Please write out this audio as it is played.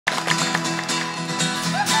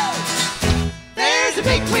a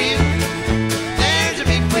big wheel. There's a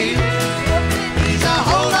big wheel. He's a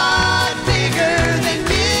whole lot bigger than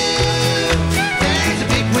you. There's a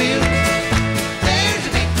big wheel. There's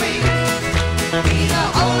a big wheel. He's a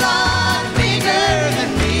whole lot bigger than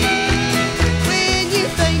me. When you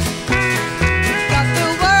think you've got the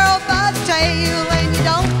world by the tail and you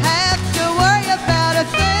don't have to worry about a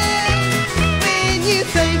thing. When you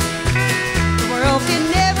think the world can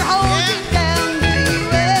never hold you down, do you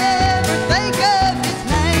ever think of his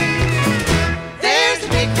name? There's a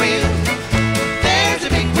big wheel. There's a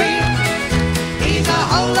big wheel. He's a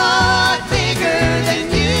whole lot bigger than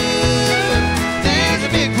you. There's a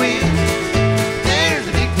big wheel. There's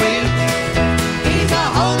a big wheel. He's a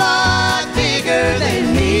whole lot bigger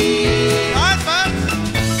than me. All right, bud.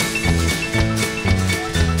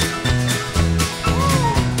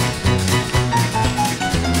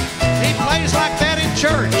 He plays like that in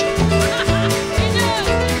church.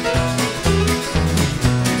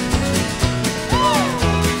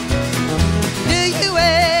 Do you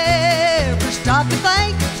ever stop to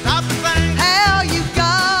think Stop the thing. how you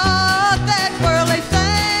got that whirly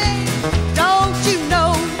thing? Don't you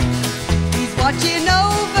know he's watching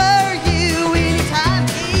over you anytime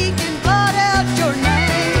he can blot out your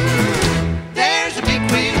name? There's a big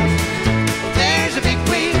wheel. There's a big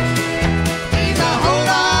wheel. He's a whole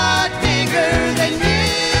lot bigger than you.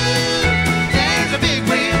 There's a big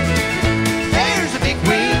wheel. There's a big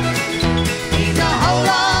wheel. He's a whole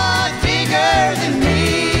lot bigger than me.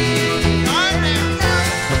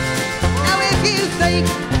 Now if you think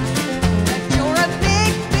that you're a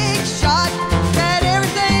big, big shot, that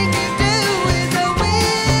everything you do is a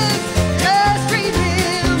whiz, just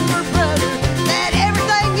remember, brother, that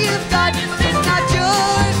everything you've got is not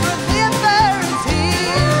yours. Remember it's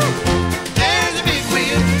his. There's a big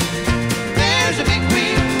wheel. There's a big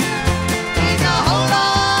wheel. He's a whole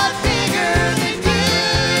lot bigger than you.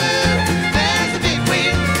 There's a big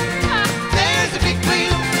wheel. There's a big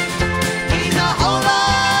wheel. He's a whole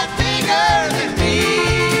lot bigger than me.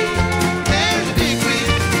 There's a big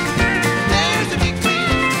wheel. There's a big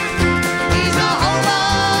wheel. He's a whole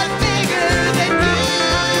lot bigger than you.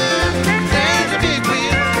 There's a big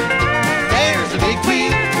wheel. There's a big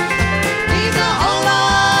wheel. He's a whole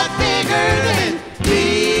lot bigger than me.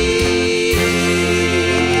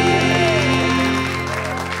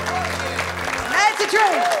 That's the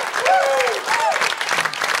truth.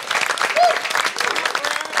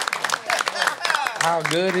 How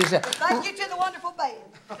good is that? Thank you to the wonderful band.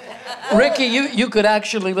 Ricky, you could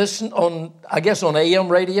actually listen on, I guess, on AM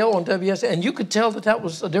radio, on WS, and you could tell that that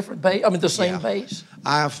was a different bass, I mean, the same bass.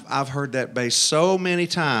 I've heard that bass so many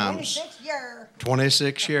times. 26 year.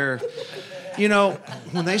 26 year. You know,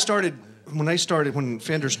 when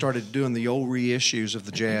Fender started doing the old reissues of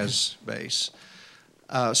the jazz bass,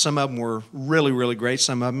 some of them were really, really great.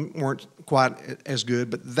 Some of them weren't quite as good,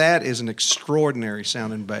 but that is an extraordinary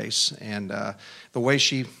sounding bass. And the way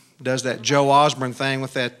she does that Joe Osborne thing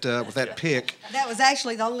with that pick. That was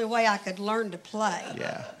actually the only way I could learn to play.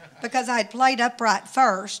 Yeah. Because I had played upright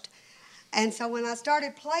first. And so when I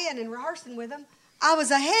started playing and rehearsing with them, I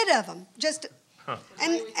was ahead of them.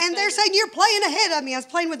 And they're saying, you're playing ahead of me. I was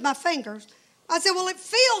playing with my fingers. I said, well, it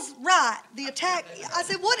feels right, the attack. I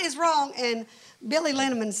said, what is wrong? And Billy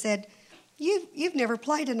Linneman said, you've never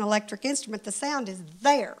played an electric instrument. The sound is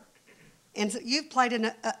there. And so you've played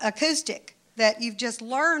an acoustic, that you've just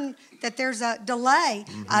learned that there's a delay.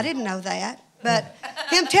 Mm-hmm. I didn't know that. But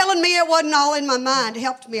him telling me it wasn't all in my mind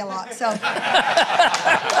helped me a lot. So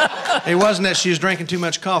It wasn't that she was drinking too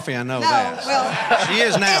much coffee, I know that. well, She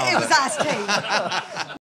is now. It was iced tea.